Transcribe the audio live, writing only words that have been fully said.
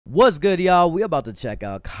What's good, y'all? We about to check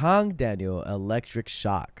out KANGDANIEL Electric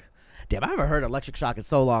Shock. Damn, I haven't heard Electric Shock in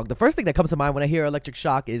so long. The first thing that comes to mind when I hear Electric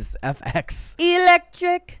Shock is FX.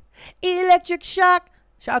 Electric Shock.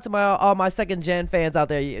 Shout out to all my second gen fans out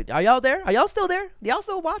there. Are y'all there? Are y'all still there? Do y'all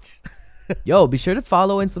still watch? Yo, be sure to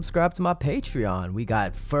follow and subscribe to my Patreon. We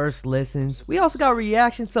got first listens. We also got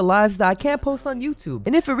reactions to lives that I can't post on YouTube.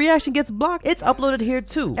 And if a reaction gets blocked, it's uploaded here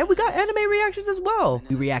too. And we got anime reactions as well.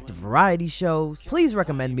 We react to variety shows. Please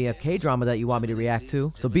recommend me a K-drama that you want me to react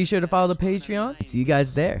to. So be sure to follow the Patreon. See you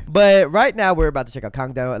guys there. But right now, we're about to check out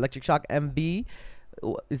KANGDANIEL Electric Shock MV.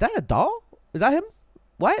 Is that a doll? Is that him?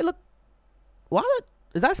 Why it look... What?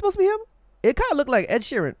 Is that supposed to be him? It kind of looked like Ed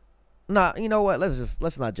Sheeran. Nah, you know what?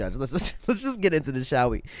 Let's not judge. Let's just get into this, shall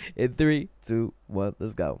we? In 3, 2, 1,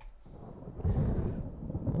 let's go.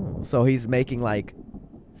 So he's making like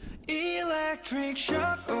electric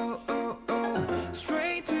shock, oh oh oh,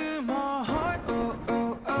 straight to my heart, oh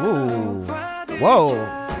oh oh. Whoa.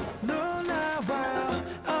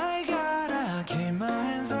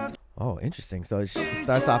 Oh, interesting. So it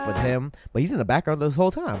starts off with him, but he's in the background this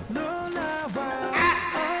whole time.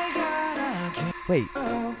 Wait.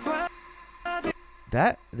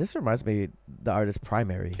 This reminds me of the artist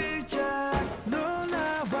Primary.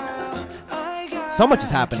 So much is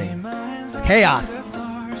happening. It's chaos.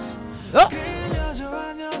 Oh.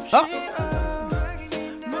 Oh.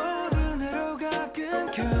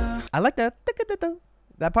 I like that.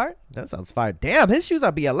 That part. That sounds fire. Damn, his shoes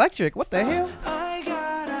are be electric. What the hell?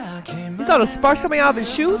 You saw the sparks coming out of his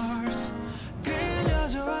shoes?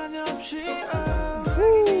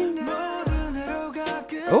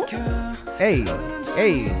 Oh. Hey.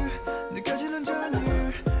 Hey.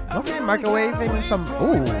 Don't forget microwaving some.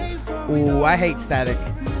 Ooh. Ooh, I hate static.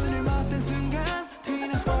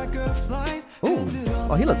 Ooh.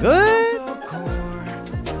 Oh, he look good.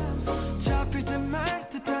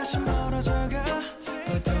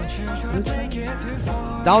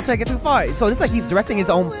 Don't take it too far. So it's like he's directing his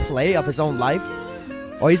own play of his own life.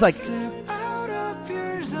 Or he's like.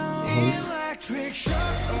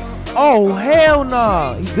 Oh, hell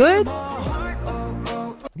no. He good?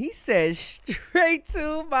 He said straight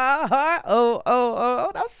to my heart. Oh, oh, oh,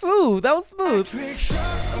 oh, that was smooth. That was smooth.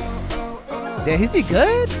 Damn, is he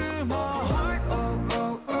good?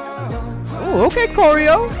 Oh, okay,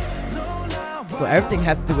 choreo. So everything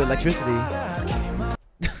has to do with electricity.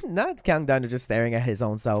 Not KANGDANIEL just staring at his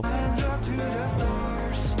own self.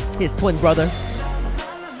 His twin brother.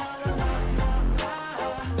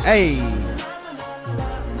 Hey.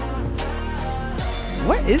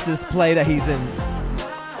 What is this play that he's in?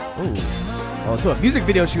 Ooh. Oh, to a music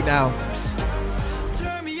video shoot now.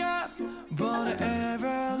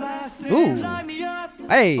 Ooh.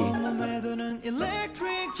 Hey.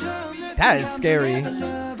 That is scary.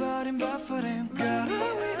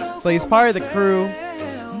 So he's part of the crew,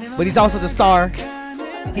 but he's also the star.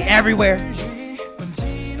 He's everywhere.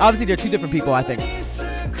 Obviously, they're two different people, I think.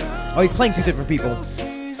 Oh, he's playing two different people.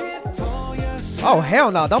 Oh,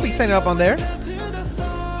 hell no. Don't be standing up on there.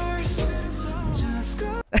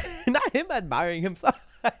 Not him admiring himself.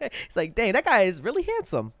 It's like, dang, that guy is really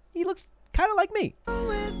handsome. He looks kind of like me.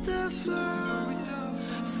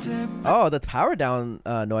 Oh, the power down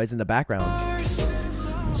noise in the background.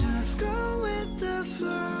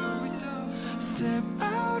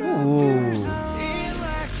 Ooh.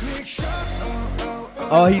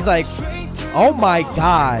 Oh, he's like, oh my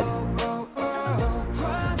god.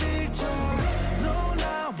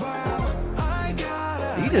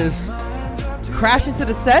 He just crashed into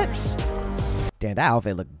the set. Damn, that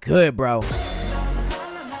outfit look good, bro.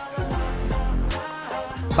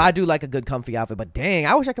 But I do like a good comfy outfit, but dang,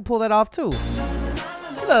 I wish I could pull that off too.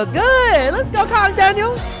 You look good. Let's go,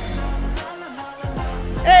 KANGDANIEL.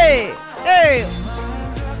 Hey, hey.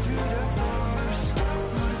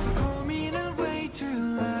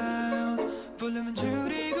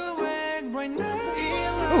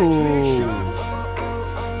 Ooh.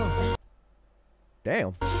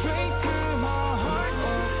 Damn.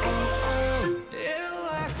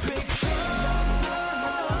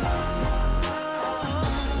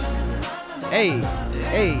 Hey,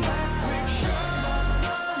 hey.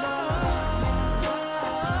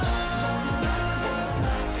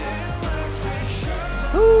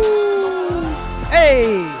 Ooh.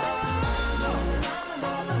 Hey.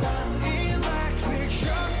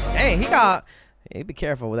 Dang, he got. Hey, be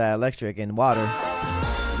careful with that electric and water.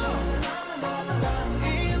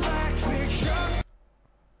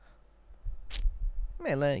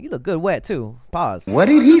 Man, you look good wet too. Pause. What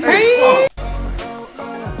did he say?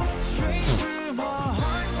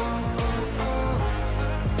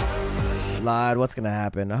 Lord, what's gonna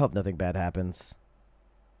happen? I hope nothing bad happens.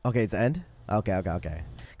 Okay, it's the end? Okay, okay, okay.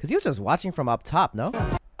 Because he was just watching from up top, no?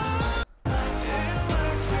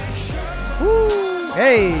 Woo!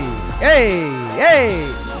 Hey! Hey!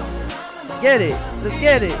 Hey! Get it! Let's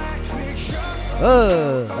get it!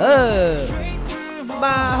 My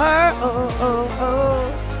heart!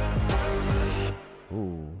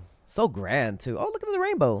 Ooh. So grand, too. Oh, look at the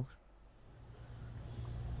rainbow.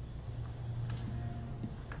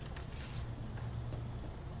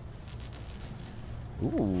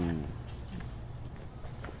 Ooh.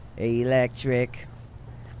 Electric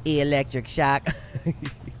shock.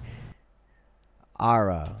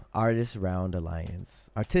 Artist Round Alliance.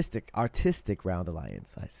 Artistic Round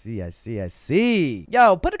Alliance. I see.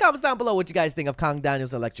 Yo, put the comments down below what you guys think of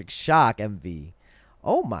KANGDANIEL's Electric Shock MV.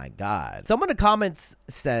 Oh my god. Someone in the comments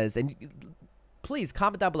says, and please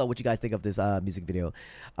comment down below what you guys think of this music video.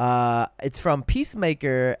 It's from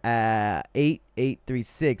Peacemaker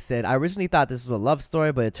 8836. Said, I originally thought this was a love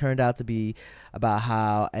story, but it turned out to be about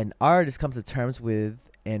how an artist comes to terms with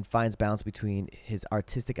and finds balance between his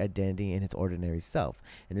artistic identity and his ordinary self.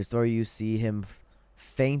 In the story, you see him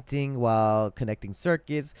fainting while connecting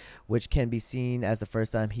circuits, which can be seen as the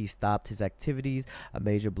first time he stopped his activities, a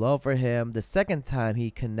major blow for him. The second time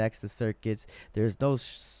he connects the circuits, there's no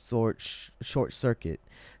short circuit,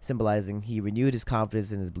 symbolizing he renewed his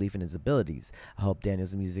confidence and his belief in his abilities. I hope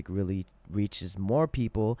Daniel's music really reaches more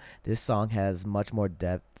people. This song has much more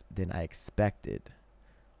depth than I expected.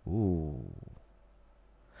 Ooh.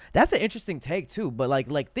 That's an interesting take too, but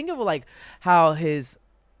like think of like how his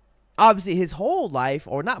obviously his whole life,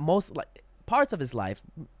 or not most, like parts of his life,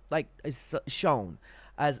 like is shown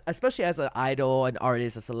as, especially as an idol, an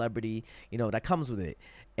artist, a celebrity, you know, that comes with it.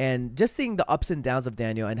 And just seeing the ups and downs of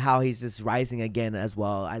Daniel and how he's just rising again, as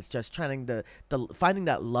well as just trying to finding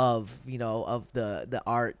that love, you know, of the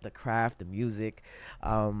art, the craft, the music.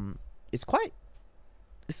 It's quite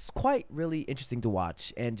really interesting to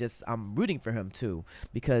watch, and just I'm rooting for him too,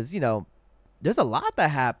 because, you know, there's a lot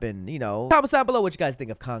that happened, you know. Comment down below what you guys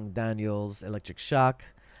think of KANGDANIEL's Electric Shock.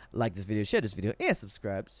 Like this video, share this video, and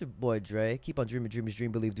subscribe. It's your boy Dre. Keep on dreaming, dreamers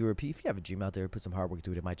dream, believe, do, repeat. If you have a dream out there, put some hard work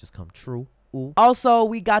into it, it might just come true. Ooh. Also,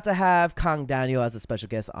 we got to have KANGDANIEL as a special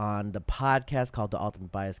guest on the podcast called the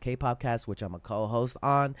Ultimate Bias K-Popcast, which I'm a co-host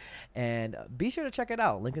on, and be sure to check it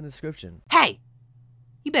out. Link in the description. Hey!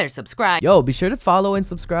 You better subscribe. Yo, be sure to follow and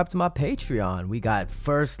subscribe to my Patreon. We got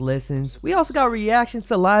first listens. We also got reactions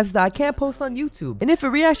to lives that I can't post on YouTube. And if a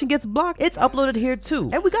reaction gets blocked, it's uploaded here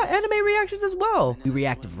too. And we got anime reactions as well. We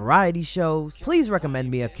react to variety shows. Please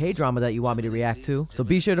recommend me a K-drama that you want me to react to. So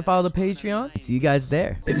be sure to follow the Patreon. See you guys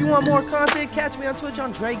there. If you want more content, catch me on Twitch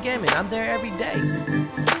on Jrekml. I'm there every day.